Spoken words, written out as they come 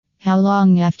How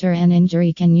long after an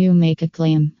injury can you make a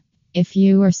claim? If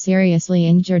you were seriously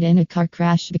injured in a car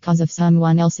crash because of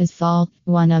someone else's fault,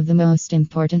 one of the most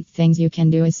important things you can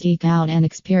do is seek out an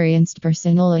experienced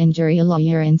personal injury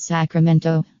lawyer in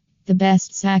Sacramento. The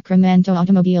best Sacramento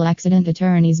automobile accident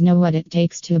attorneys know what it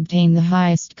takes to obtain the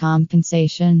highest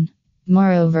compensation.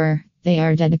 Moreover, they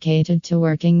are dedicated to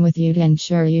working with you to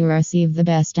ensure you receive the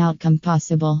best outcome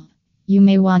possible. You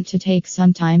may want to take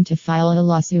some time to file a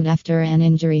lawsuit after an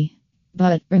injury.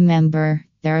 But remember,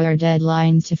 there are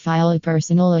deadlines to file a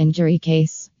personal injury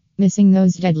case. Missing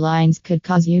those deadlines could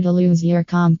cause you to lose your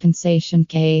compensation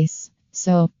case.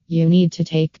 So, you need to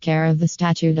take care of the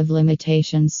statute of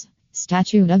limitations.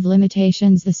 Statute of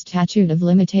limitations. The statute of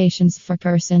limitations for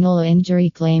personal injury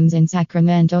claims in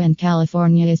Sacramento and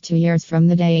California is 2 years from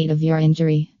the date of your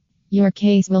injury. Your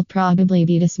case will probably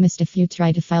be dismissed if you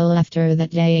try to file after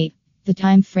that date. The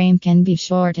time frame can be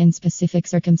short in specific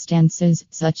circumstances,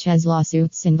 such as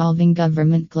lawsuits involving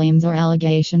government claims or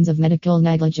allegations of medical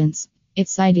negligence.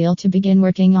 It's ideal to begin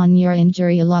working on your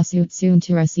injury lawsuit soon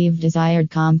to receive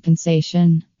desired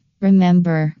compensation.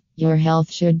 Remember, your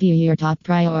health should be your top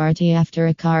priority after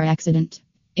a car accident.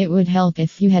 It would help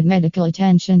if you had medical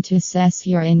attention to assess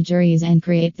your injuries and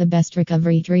create the best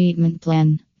recovery treatment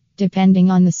plan. Depending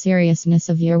on the seriousness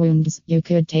of your wounds, you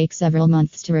could take several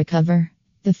months to recover.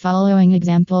 The following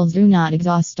examples do not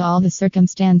exhaust all the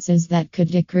circumstances that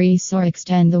could decrease or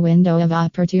extend the window of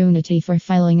opportunity for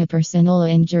filing a personal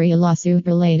injury lawsuit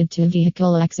related to a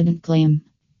vehicle accident claim.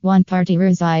 One party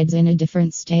resides in a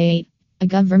different state. A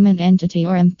government entity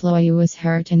or employee was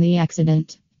hurt in the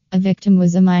accident. A victim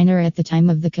was a minor at the time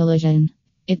of the collision.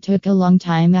 It took a long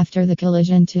time after the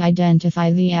collision to identify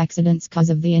the accident's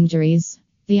cause of the injuries.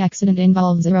 The accident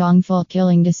involves a wrongful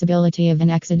killing disability of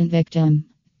an accident victim.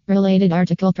 Related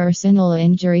article: Personal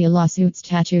injury lawsuit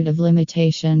statute of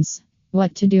limitations.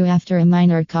 What to do after a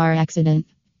minor car accident.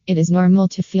 It is normal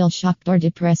to feel shocked or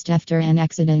depressed after an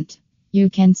accident. You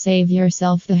can save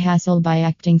yourself the hassle by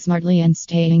acting smartly and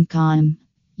staying calm.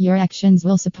 Your actions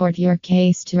will support your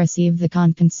case to receive the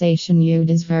compensation you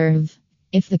deserve.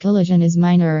 If the collision is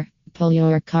minor, pull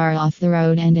your car off the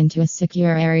road and into a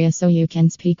secure area so you can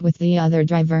speak with the other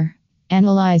driver.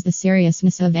 Analyze the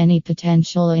seriousness of any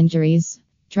potential injuries.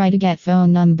 Try to get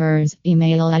phone numbers,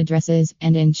 email addresses,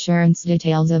 and insurance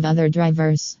details of other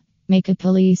drivers. Make a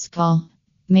police call.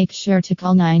 Make sure to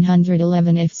call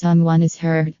 911 if someone is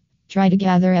hurt. Try to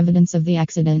gather evidence of the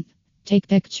accident. Take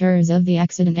pictures of the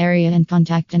accident area and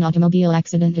contact an automobile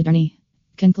accident attorney.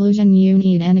 Conclusion: you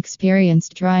need an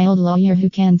experienced trial lawyer who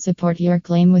can support your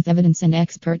claim with evidence and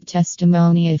expert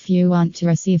testimony if you want to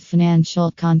receive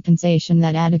financial compensation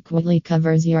that adequately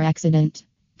covers your accident.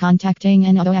 Contacting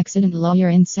an auto accident lawyer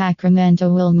in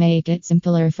Sacramento will make it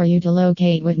simpler for you to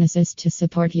locate witnesses to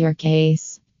support your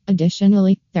case.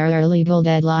 Additionally, there are legal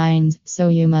deadlines, so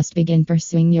you must begin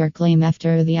pursuing your claim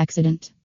after the accident.